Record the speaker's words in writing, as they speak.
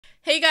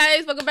Hey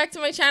guys, welcome back to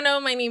my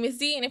channel. My name is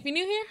Dee, and if you're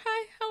new here,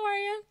 hi, how are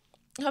you?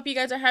 I hope you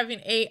guys are having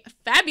a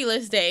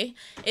fabulous day.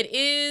 It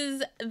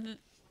is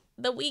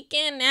the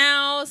weekend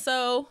now,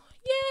 so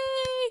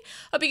yay!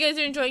 Hope you guys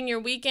are enjoying your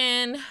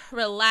weekend.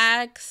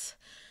 Relax,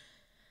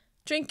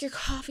 drink your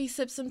coffee,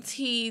 sip some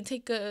tea,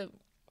 take a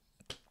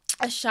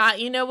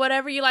shot, you know,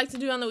 whatever you like to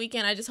do on the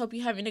weekend. I just hope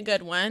you're having a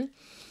good one.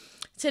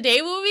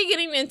 Today we'll be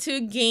getting into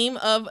Game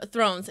of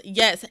Thrones.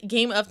 Yes,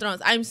 Game of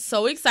Thrones. I'm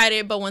so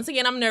excited, but once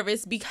again, I'm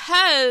nervous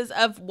because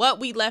of what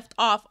we left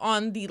off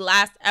on the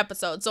last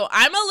episode. So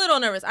I'm a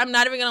little nervous. I'm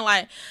not even gonna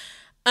lie.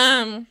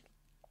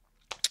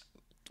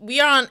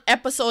 We are on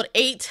episode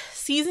 8,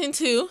 season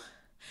 2,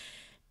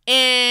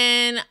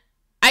 and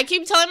I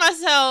keep telling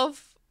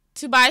myself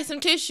to buy some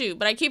tissue,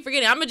 but I keep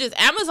forgetting. I'm gonna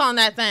just Amazon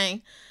that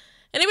thing.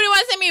 Anybody want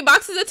to send me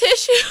boxes of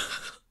tissue?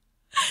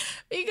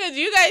 Because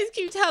you guys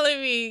keep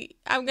telling me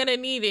I'm going to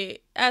need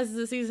it as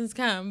the seasons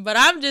come. But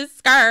I'm just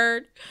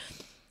scared.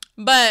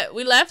 But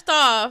we left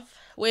off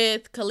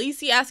with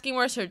Khaleesi asking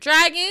where's her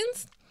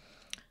dragons.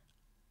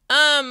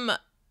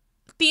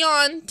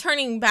 Theon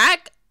turning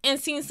back and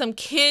seeing some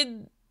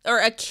kid, or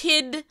a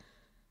kid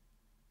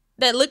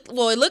that looked,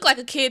 well, it looked like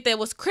a kid that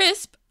was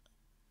crisp.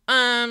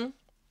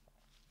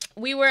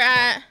 We were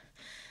at,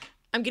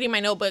 I'm getting my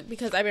notebook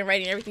because I've been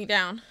writing everything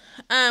down.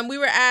 We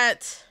were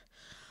at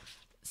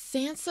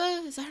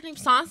Sansa, is that her name?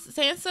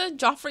 Sansa,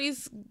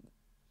 Joffrey's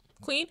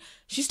queen.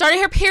 She started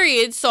her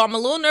period, so I'm a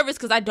little nervous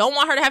because I don't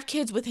want her to have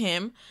kids with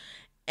him.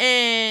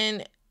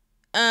 And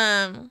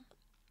then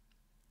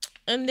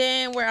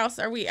where else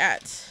are we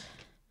at?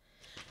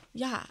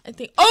 Yeah, I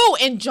think. Oh,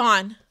 and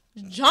Jon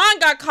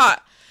got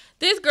caught.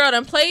 This girl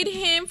done played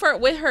him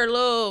with her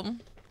little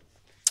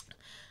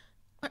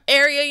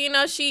area. You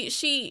know,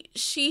 she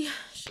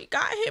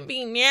got him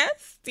being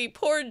nasty.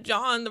 Poor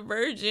Jon the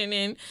Virgin,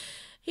 and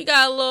he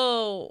got a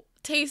little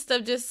taste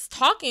of just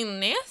talking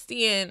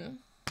nasty, and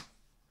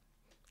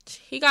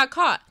he got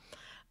caught.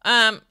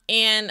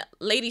 And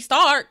Lady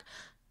Stark,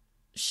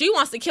 she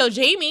wants to kill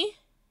Jaime.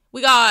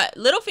 We got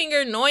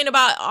Littlefinger knowing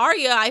about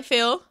Arya, I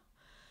feel.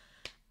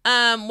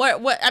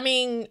 I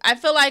mean, I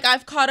feel like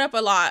I've caught up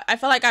a lot. I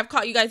feel like I've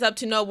caught you guys up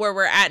to know where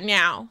we're at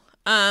now.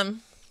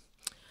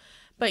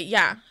 But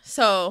yeah,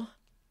 so...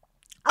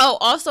 Oh,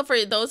 also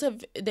for those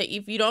that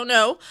if you don't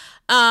know,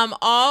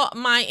 all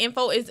my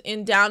info is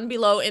down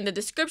below in the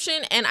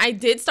description, and I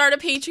did start a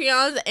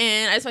Patreon,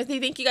 and I just want to say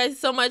thank you guys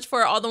so much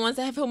for all the ones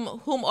that have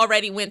whom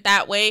already went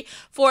that way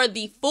for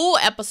the full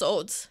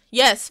episodes.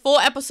 Yes, full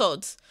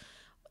episodes.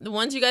 The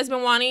ones you guys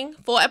been wanting,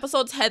 full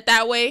episodes, head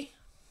that way.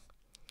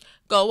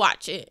 Go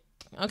watch it.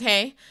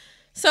 Okay?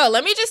 So,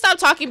 let me just stop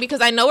talking because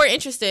I know we're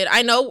interested.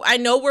 I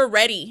know we're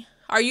ready.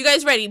 Are you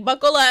guys ready?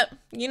 Buckle up,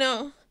 you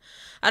know.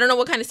 I don't know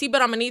what kind of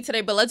seatbelt I'm going to need today,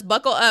 but let's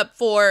buckle up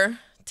for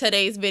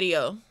today's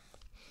video.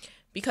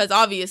 Because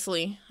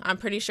obviously, I'm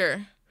pretty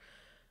sure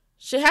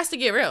shit has to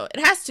get real.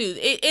 It has to.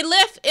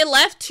 It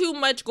left too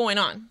much going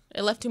on.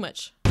 It left too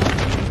much.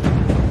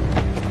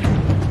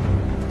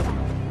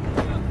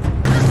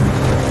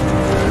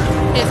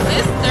 His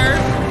sister.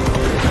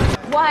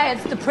 Why,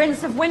 it's the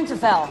Prince of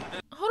Winterfell.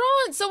 Hold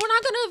on. So we're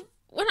not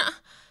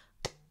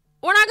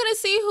gonna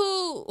see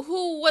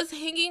who was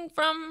hanging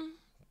from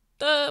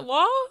the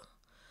wall?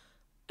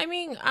 I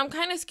mean, I'm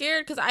kind of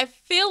scared because I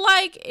feel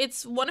like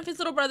it's one of his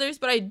little brothers,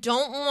 but I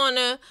don't want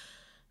to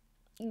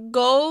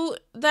go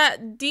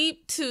that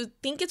deep to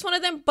think it's one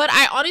of them. But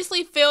I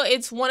honestly feel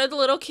it's one of the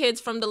little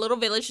kids from the little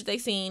village that they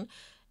seen,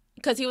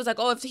 because he was like,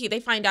 oh, if they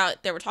find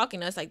out they were talking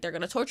to us, like, they're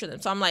going to torture them.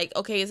 So I'm like,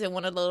 okay, is it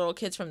one of the little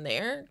kids from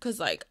there?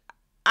 Because, like,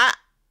 I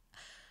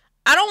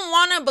don't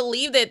want to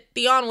believe that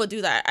Theon would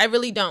do that. I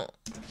really don't.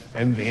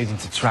 Envy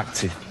isn't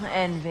attractive.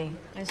 Envy.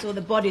 I saw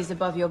the bodies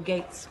above your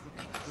gates.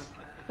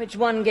 Which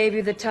one gave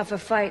you the tougher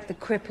fight, the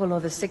cripple or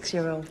the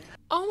 6-year-old?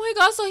 Oh my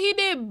god, so he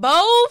did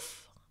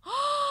both?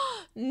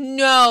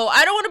 No,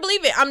 I don't want to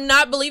believe it. I'm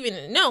not believing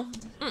it. No.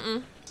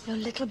 Your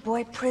little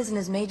boy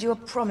prisoners made you a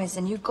promise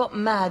and you got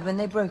mad when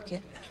they broke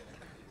it.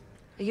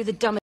 Are you the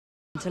dumbest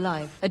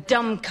alive? A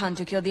dumb cunt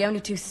who killed the only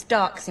 2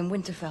 Starks in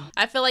Winterfell.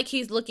 I feel like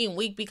he's looking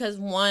weak because,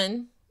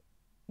 one,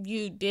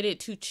 you did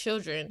it to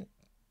children.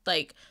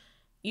 Like,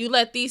 you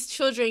let these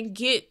children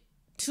get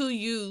to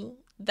you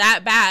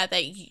that bad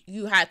that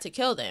you had to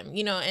kill them,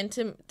 you know, and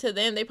to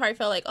them, they probably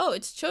felt like, oh,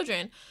 it's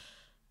children.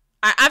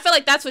 I feel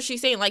like that's what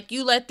she's saying. Like,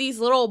 you let these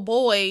little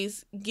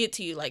boys get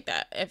to you like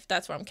that, if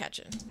that's what I'm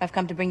catching. I've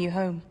come to bring you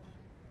home.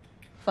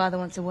 Father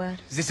wants a word.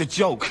 Is this a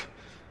joke?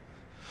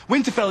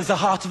 Winterfell is the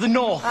heart of the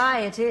North.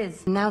 Aye, it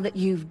is. Now that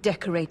you've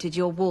decorated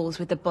your walls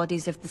with the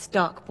bodies of the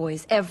Stark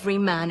boys, every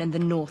man in the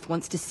North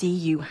wants to see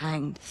you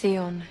hanged.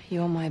 Theon,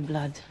 you're my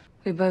blood.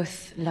 We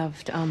both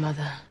loved our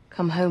mother.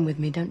 Come home with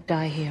me. Don't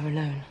die here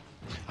alone.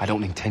 I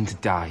don't intend to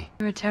die.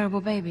 You're a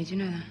terrible baby, do you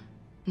know that?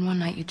 And one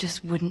night you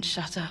just wouldn't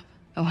shut up.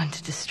 I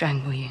wanted to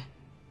strangle you.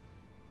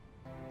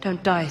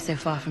 Don't die so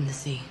far from the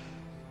sea.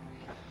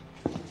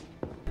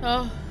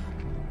 Oh,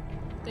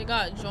 they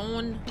got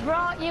Jon.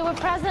 Brought you a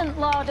present,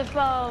 Lord of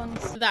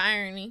Bones. The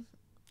irony.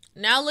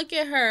 Now look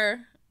at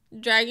her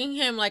dragging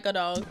him like a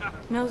dog.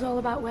 Knows all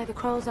about where the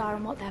crows are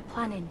and what they're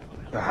planning.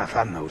 The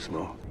Halfhand knows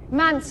more.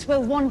 Mance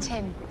will want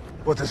him.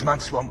 What does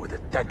Mance want with a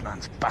dead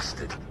man's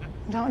bastard?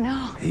 Don't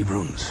know. He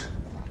runs.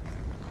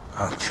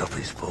 I'll chop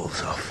his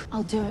balls off.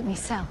 I'll do it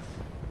myself.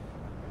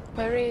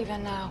 We're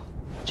even now,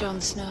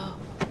 Jon Snow.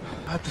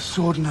 I had the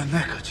sword in her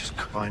neck, I just...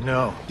 I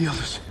know. The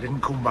others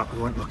didn't come back,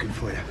 we weren't looking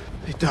for you.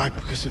 They died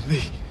because of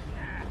me.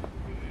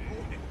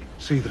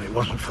 See that it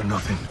wasn't for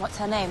nothing. What's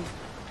her name?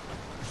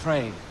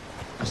 Afraid,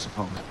 I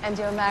suppose. And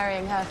you're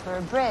marrying her for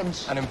a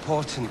bridge? An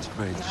important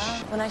bridge.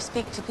 When I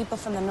speak to people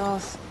from the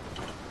north,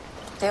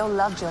 they all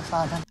loved your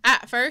father.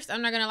 At first,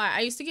 I'm not gonna lie,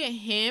 I used to get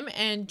him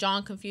and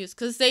Jon confused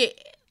because they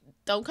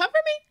don't cover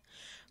me,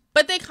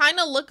 but they kind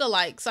of look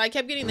alike. So I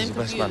kept getting them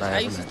confused. I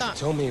used to thought. He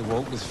told me he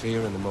woke with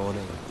fear in the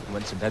morning and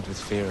went to bed with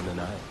fear in the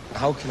night.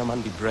 How can a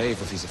man be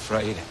brave if he's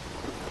afraid?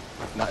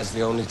 And that is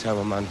the only time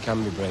a man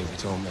can be brave, he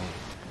told me.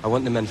 I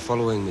want the men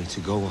following me to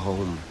go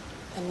home.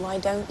 And why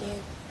don't you?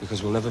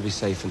 Because we'll never be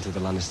safe until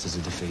the Lannisters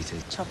are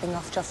defeated. Chopping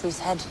off Joffrey's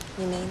head,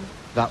 you mean?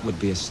 That would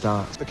be a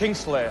start. The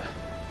Kingslayer.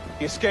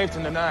 He escaped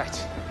in the night.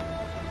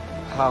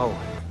 How?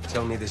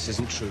 Tell me this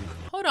isn't true.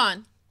 Hold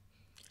on.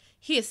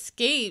 He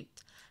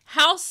escaped.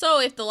 How so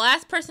if the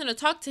last person to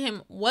talk to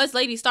him was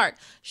Lady Stark?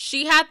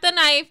 She had the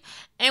knife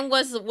and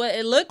was what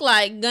it looked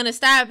like gonna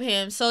stab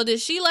him. So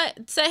did she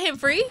set him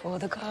free? Or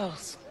the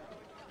girls?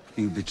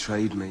 You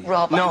betrayed me.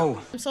 Robert.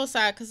 No. I'm so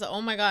sad because,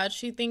 oh my God,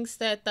 she thinks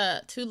that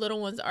the two little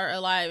ones are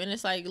alive. And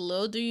it's like,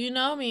 little do you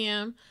know,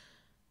 ma'am,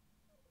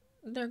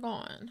 they're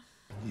gone.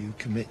 You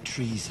commit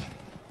treason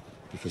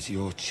because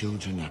your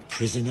children are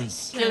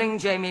prisoners. Killing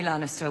Jaime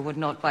Lannister would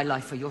not buy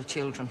life for your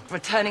children.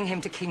 Returning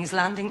him to King's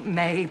Landing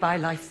may buy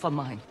life for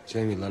mine.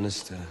 Jaime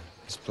Lannister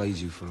has played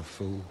you for a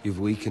fool. You've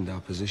weakened our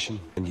position,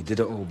 and you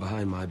did it all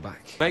behind my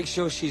back. Make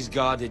sure she's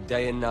guarded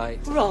day and night.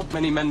 Rob. How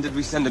many men did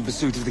we send in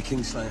pursuit of the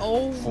Kingslayer?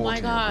 Oh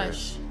my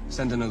gosh.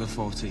 Send another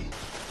 40.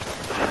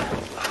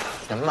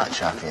 They're much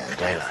happier in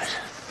daylight.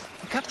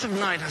 The Captain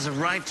Knight has a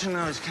right to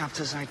know his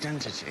captor's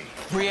identity.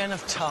 Brienne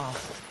of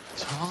Tarth.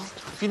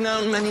 Tarth? Have you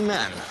known many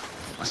men?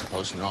 I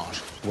suppose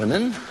not.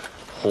 Women?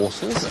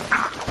 Horses?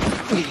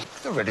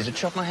 They're ready to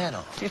chop my head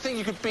off. Do you think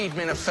you could beat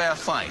me in a fair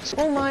fight?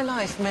 All my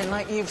life, men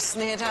like you've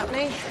sneered at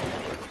me.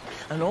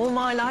 And all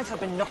my life, I've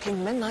been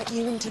knocking men like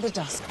you into the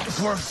dust.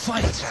 For a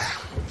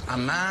fighter, a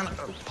man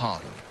of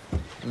pardon,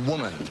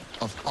 woman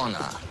of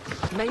honor.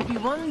 Maybe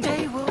one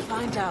day we'll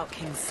find out,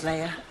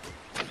 Kingslayer.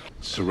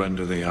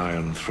 Surrender the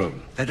Iron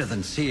Throne. Better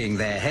than seeing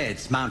their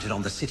heads mounted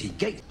on the city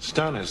gate.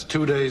 Stannis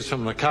 2 days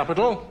from the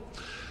capital,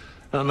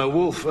 and a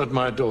wolf at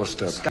my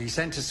doorstep. He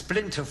sent a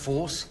splinter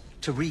force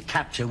to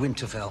recapture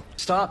Winterfell.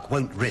 Stark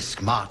won't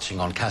risk marching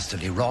on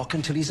Casterly Rock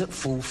until he's at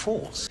full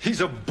force.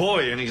 He's a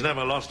boy and he's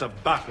never lost a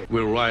battle.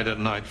 We'll ride at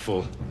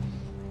nightfall.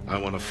 I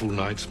want a full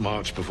night's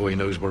march before he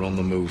knows we're on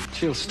the move.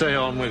 She'll stay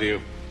on with you.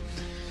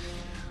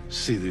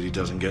 See that he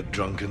doesn't get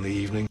drunk in the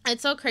evening.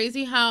 It's so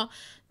crazy how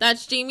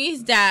that's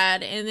Jaime's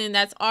dad, and then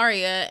that's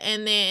Arya,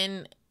 and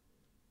then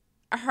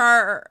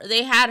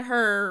they had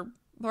her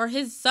or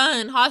his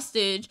son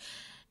hostage,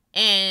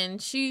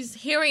 and she's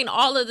hearing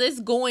all of this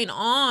going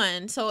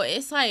on. So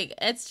it's like,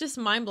 it's just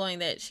mind-blowing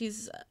that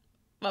she's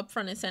up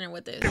front and center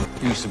with this.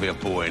 Used to be a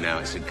boy, now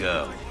it's a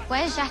girl.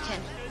 Where's Jaqen?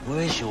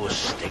 Where's your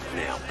stick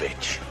now,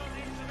 bitch?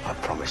 I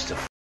promised to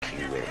f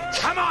you with it.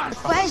 Come on!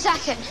 Where's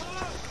Jaqen?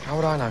 How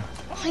would I know?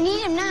 I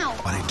need him now.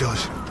 When it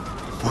does,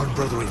 one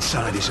brother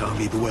inside his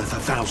army be worth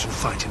 1,000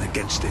 fighting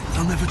against it.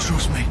 They'll never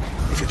trust me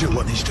if you do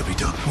what needs to be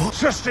done. What?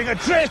 Trusting a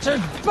traitor's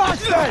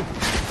bastard!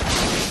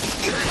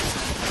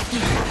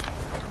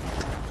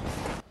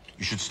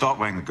 You should start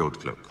wearing the gold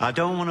cloak. I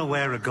don't want to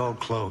wear a gold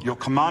cloak. You're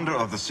commander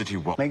of the city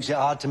watch. Makes it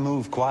hard to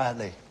move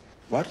quietly.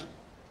 What?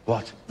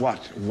 What?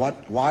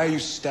 What? Why are you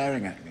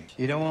staring at me?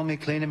 You don't want me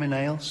cleaning my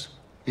nails?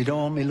 You don't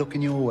want me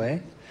looking your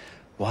way?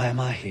 Why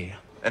am I here?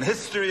 An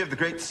history of the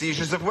great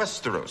sieges of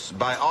Westeros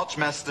by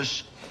Archmaster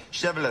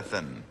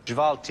Chevelethan.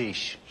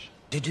 Javaltish.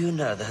 Did you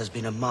know there has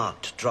been a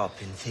marked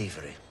drop in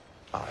thievery?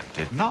 I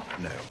did not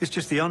know. It's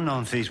just the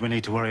unknown thieves we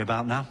need to worry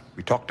about now.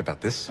 We talked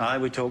about this. Aye,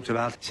 we talked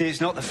about it. See, it's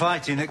not the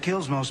fighting that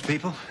kills most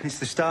people. It's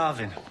the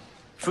starving.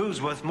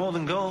 Food's worth more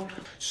than gold.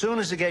 Soon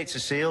as the gates are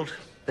sealed,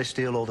 they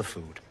steal all the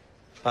food.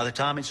 By the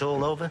time it's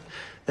all over,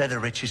 they're the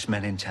richest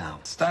men in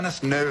town.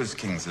 Stannis knows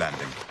King's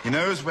Landing. He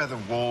knows where the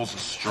walls are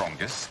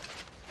strongest,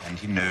 and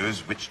he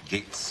knows which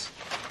gates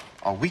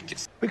are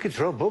weakest. We could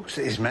throw books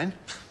at his men.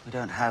 We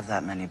don't have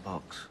that many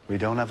books. We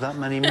don't have that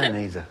many men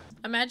either.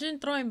 Imagine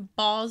throwing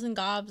balls and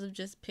gobs of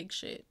just pig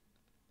shit.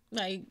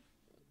 Like,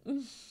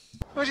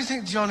 Where do you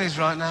think Jon is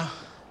right now?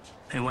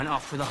 He went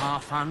off with a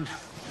half hand.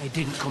 He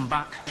didn't come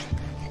back.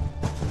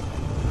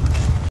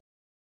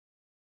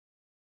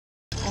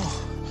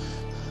 Oh,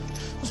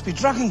 must be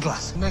dragon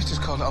glass. Maester's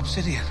called it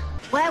obsidian.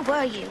 Where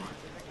were you?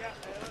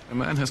 A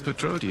man has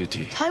patrol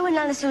duty. Tywin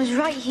Lannister was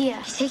right here.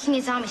 He's taking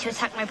his army to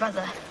attack my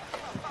brother.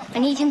 I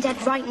need him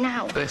dead right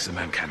now. This a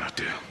man cannot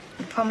do.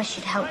 You promised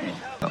you'd help me.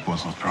 That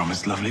wasn't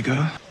promised, lovely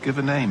girl. Give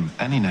a name,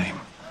 any name.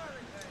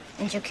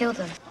 And you'll kill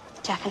them.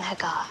 Jack and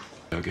Hagar.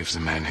 Who gives a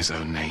man his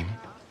own name?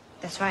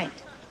 That's right.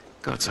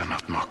 Gods are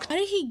not mocked. Why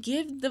did he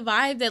give the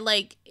vibe that,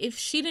 like, if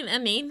she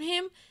didn't name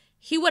him,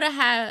 he would have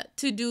had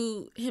to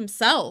do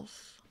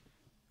himself?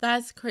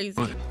 That's crazy.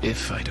 But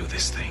if I do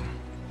this thing,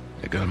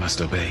 a girl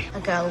must obey. A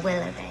girl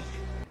will obey.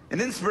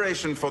 An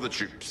inspiration for the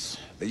troops.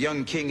 The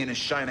young king in his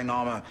shining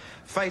armor,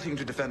 fighting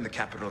to defend the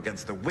capital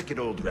against the wicked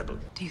old rebel.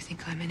 Do you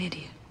think I'm an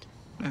idiot?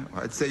 No,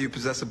 I'd say you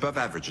possess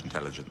above-average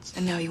intelligence.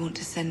 And now you want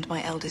to send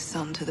my eldest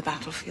son to the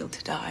battlefield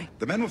to die?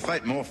 The men will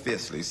fight more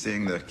fiercely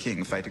seeing the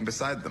king fighting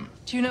beside them.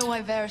 Do you know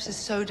why Varys is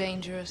so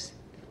dangerous?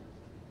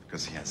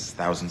 Because he has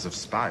thousands of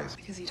spies.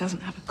 Because he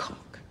doesn't have a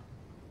cock.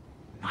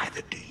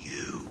 Neither do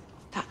you.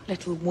 That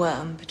little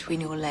worm between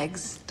your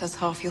legs does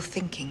half your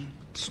thinking.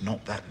 It's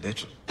not that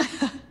little.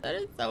 That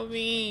is so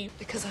mean.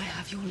 Because I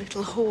have your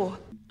little whore.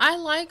 I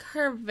like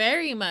her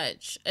very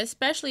much,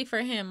 especially for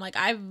him. Like,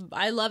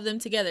 I love them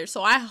together.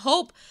 So I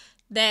hope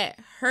that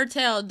her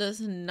tail does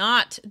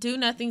not do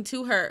nothing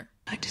to her.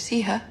 I'd like to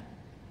see her.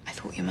 I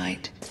thought you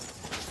might.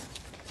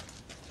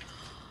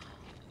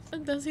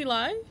 Does he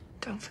lie?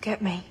 Don't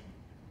forget me.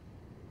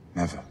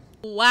 Never.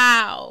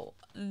 Wow.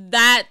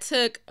 That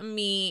took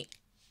me...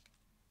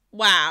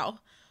 Wow.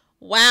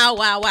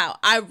 Wow.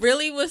 I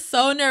really was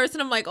so nervous.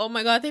 And I'm like, oh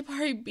my God, they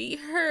probably beat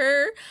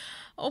her.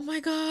 Oh my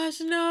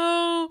gosh,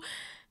 no.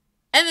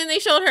 And then they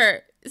showed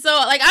her. So,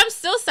 like, I'm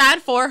still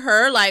sad for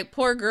her. Like,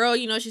 poor girl,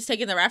 you know, she's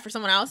taking the rap for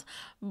someone else.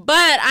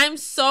 But I'm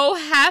so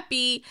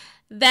happy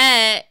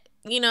that,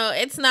 you know,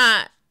 it's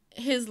not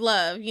his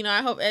love. You know,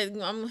 I hope...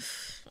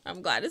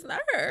 I'm glad it's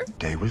not her.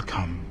 Day will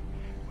come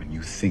when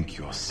you think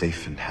you're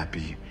safe and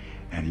happy,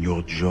 and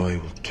your joy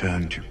will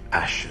turn to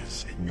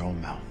ashes in your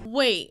mouth.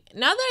 Wait,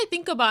 now that I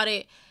think about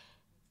it,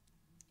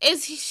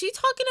 is she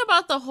talking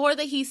about the whore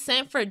that he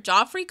sent for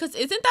Joffrey? Because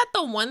isn't that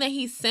the one that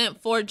he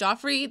sent for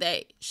Joffrey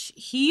that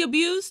he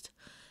abused?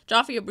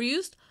 Joffrey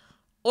abused?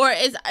 Or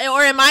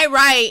am I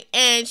right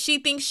and she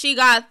thinks she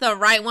got the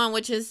right one,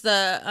 which is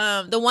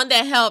the one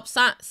that helped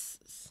Sansa,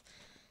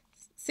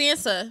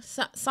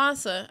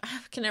 I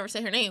can never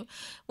say her name,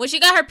 when she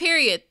got her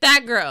period,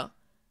 that girl.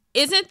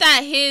 Isn't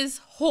that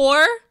his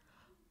whore?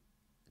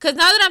 Because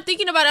now that I'm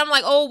thinking about it, I'm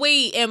like, oh,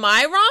 wait, am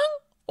I wrong?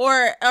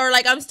 Or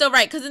like, I'm still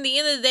right. Because in the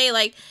end of the day,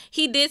 like,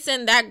 he did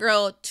send that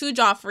girl to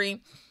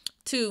Joffrey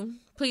to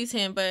please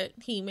him, but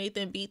he made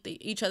them beat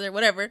each other,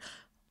 whatever.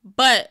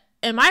 But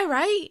am I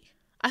right?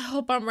 I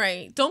hope I'm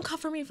right. Don't come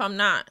for me if I'm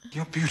not.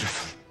 You're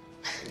beautiful.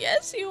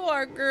 Yes, you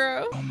are,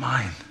 girl. You're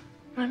mine.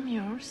 I'm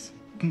yours.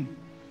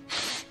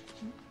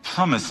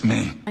 Promise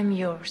me. I'm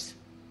yours.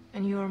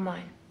 And you're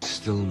mine.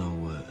 Still no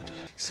word.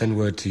 Send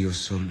word to your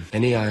son.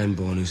 Any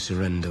Ironborn who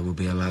surrender will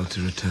be allowed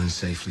to return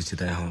safely to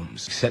their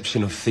homes.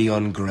 Exception of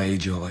Theon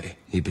Greyjoy.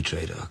 He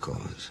betrayed our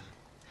cause.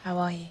 How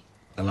are you?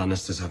 The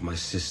Lannisters have my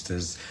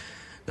sisters.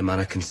 The man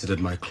I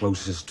considered my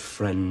closest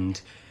friend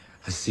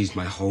has seized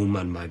my home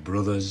and my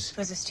brothers. It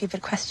was a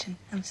stupid question.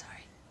 I'm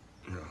sorry.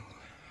 No.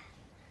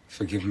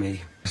 Forgive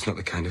me. It's not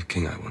the kind of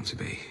king I want to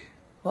be.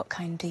 What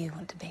kind do you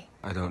want to be?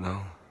 I don't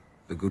know.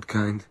 The good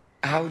kind.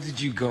 How did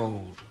you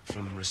go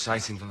from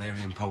reciting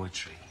Valyrian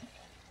poetry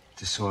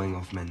to sawing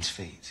off men's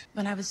feet?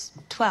 When I was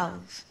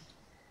 12,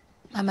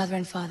 my mother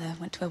and father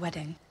went to a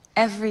wedding.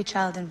 Every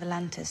child in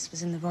Volantis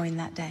was in the Royne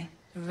that day.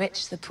 The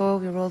rich, the poor,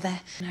 we were all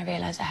there. And I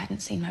realized I hadn't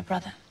seen my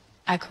brother.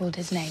 I called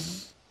his name.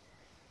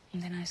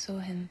 And then I saw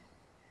him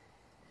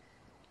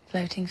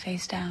floating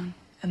face down.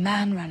 A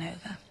man ran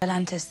over.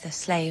 Volantis, the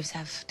slaves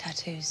have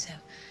tattoos, so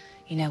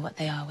you know what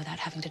they are without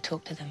having to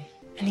talk to them.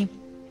 And he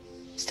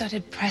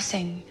started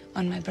pressing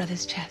on my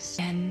brother's chest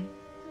again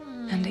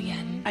and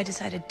again. I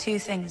decided two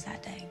things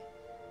that day.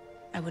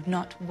 I would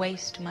not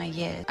waste my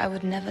years. I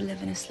would never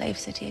live in a slave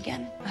city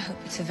again. I hope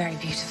it's a very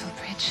beautiful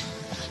bridge.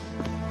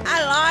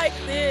 I like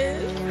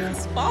this.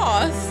 It's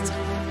fast.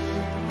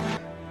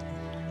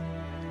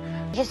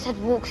 He just said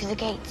walk through the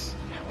gates.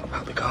 What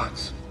about the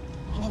guards?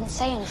 He didn't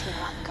say anything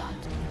about the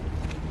guards.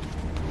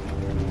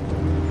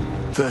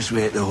 First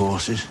we ate the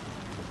horses.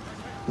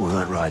 We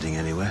weren't riding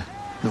anywhere.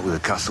 Not with the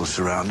castle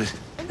surrounded.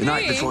 The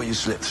night before you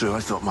slipped through, I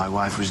thought my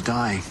wife was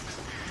dying.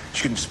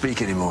 She couldn't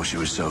speak anymore, she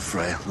was so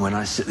frail. When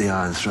I sit the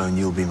Iron Throne,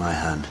 you'll be my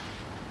hand.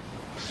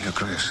 Your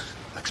Grace.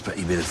 I expect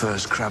you'll be the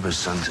first crabber's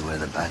son to wear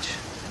the badge.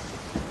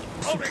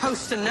 You're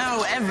supposed to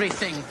know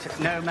everything.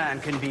 No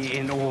man can be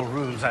in all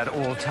rooms at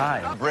all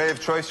times. Brave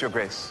choice, Your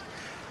Grace.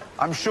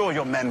 I'm sure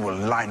your men will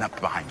line up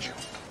behind you.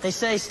 They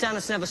say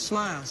Stannis never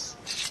smiles.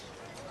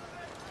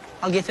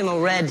 I'll give him a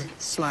red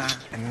smile.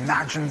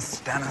 Imagine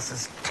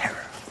Stannis'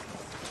 terror.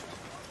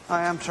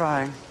 I am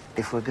trying.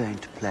 If we're going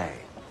to play,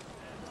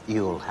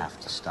 you'll have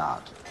to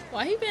start.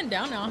 Why he been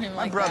down on him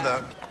like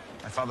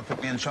My father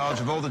put me in charge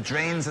of all the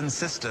drains and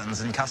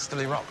cisterns in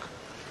Casterly Rock.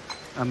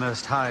 A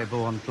most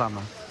high-born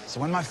plumber. So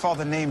when my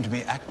father named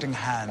me acting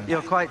hand...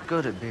 You're quite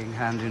good at being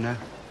hand, you know.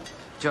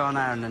 John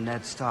Arryn and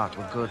Ned Stark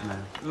were good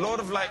men. Lord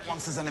of Light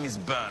wants his enemies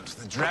burnt.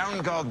 The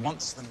drowned god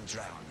wants them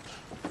drowned.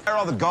 Where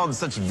are the gods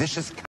such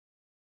vicious...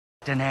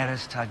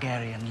 Daenerys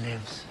Targaryen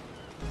lives.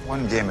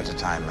 One game at a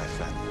time, my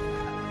friend.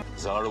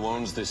 Zara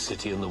owns this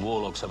city and the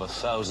warlocks have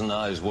 1,000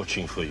 eyes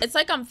watching for you. It's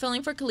like I'm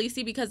feeling for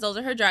Khaleesi because those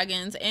are her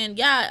dragons. And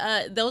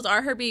yeah, those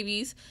are her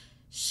babies.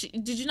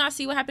 Did you not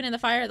see what happened in the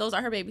fire? Those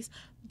are her babies.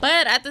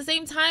 But at the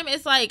same time,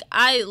 it's like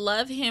I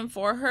love him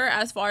for her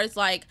as far as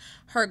like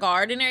her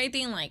guard and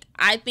everything. Like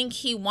I think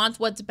he wants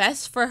what's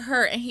best for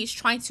her and he's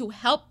trying to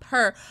help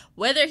her,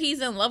 whether he's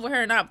in love with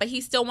her or not, but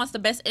he still wants the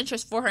best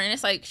interest for her. And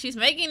it's like she's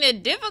making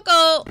it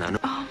difficult.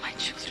 Oh, my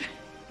children.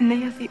 And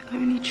they are the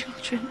only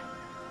children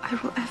I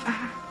will ever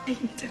have.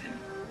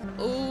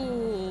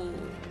 Ooh.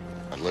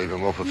 I'd leave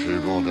him up a few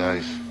more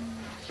days.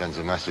 Sends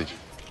a message.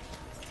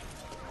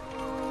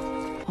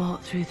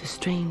 Walk through the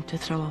stream to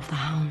throw off the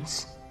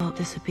hounds. Thought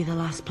this would be the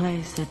last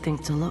place they'd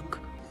think to look.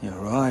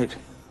 You're right.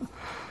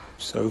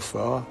 So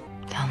far.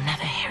 They'll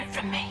never hear it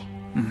from me.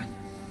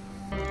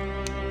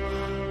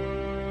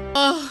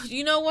 Oh,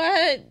 you know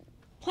what?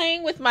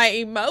 Playing with my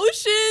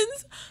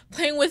emotions,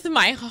 playing with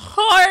my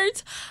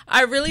heart.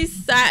 I really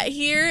sat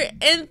here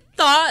and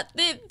thought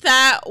that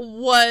that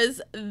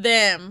was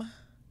them.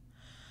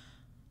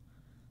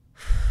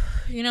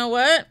 You know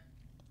what?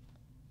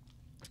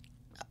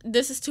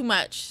 This is too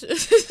much.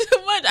 This is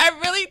too much. I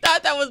really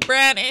thought that was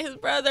Bran and his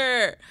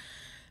brother.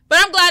 But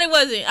I'm glad it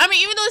wasn't. I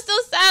mean, even though it's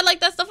still sad, like,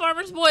 that's the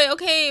farmer's boy,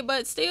 okay,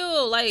 but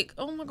still, like,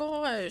 oh my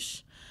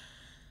gosh.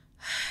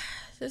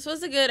 This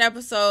was a good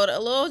episode. A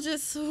little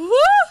just, woo!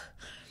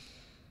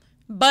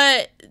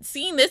 But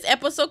seeing this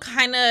episode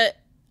kind of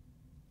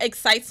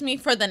excites me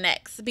for the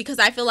next, because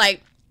I feel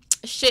like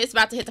shit is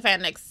about to hit the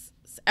fan next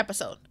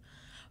episode.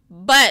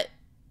 But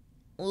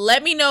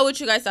let me know what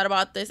you guys thought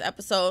about this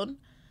episode.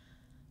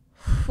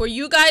 Were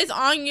you guys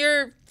on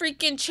your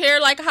freaking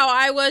chair like how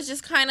I was,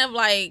 just kind of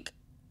like,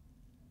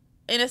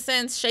 in a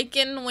sense,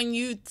 shaken when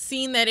you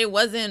seen that it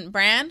wasn't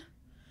Bran?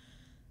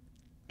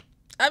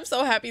 I'm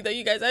so happy though,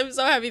 you guys. I'm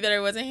so happy that it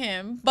wasn't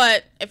him.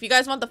 But if you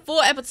guys want the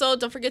full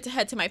episode, don't forget to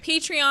head to my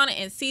Patreon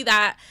and see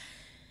that.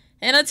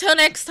 And until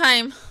next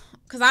time,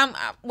 because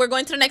we're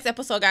going to the next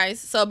episode, guys.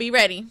 So be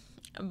ready.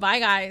 Bye,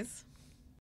 guys.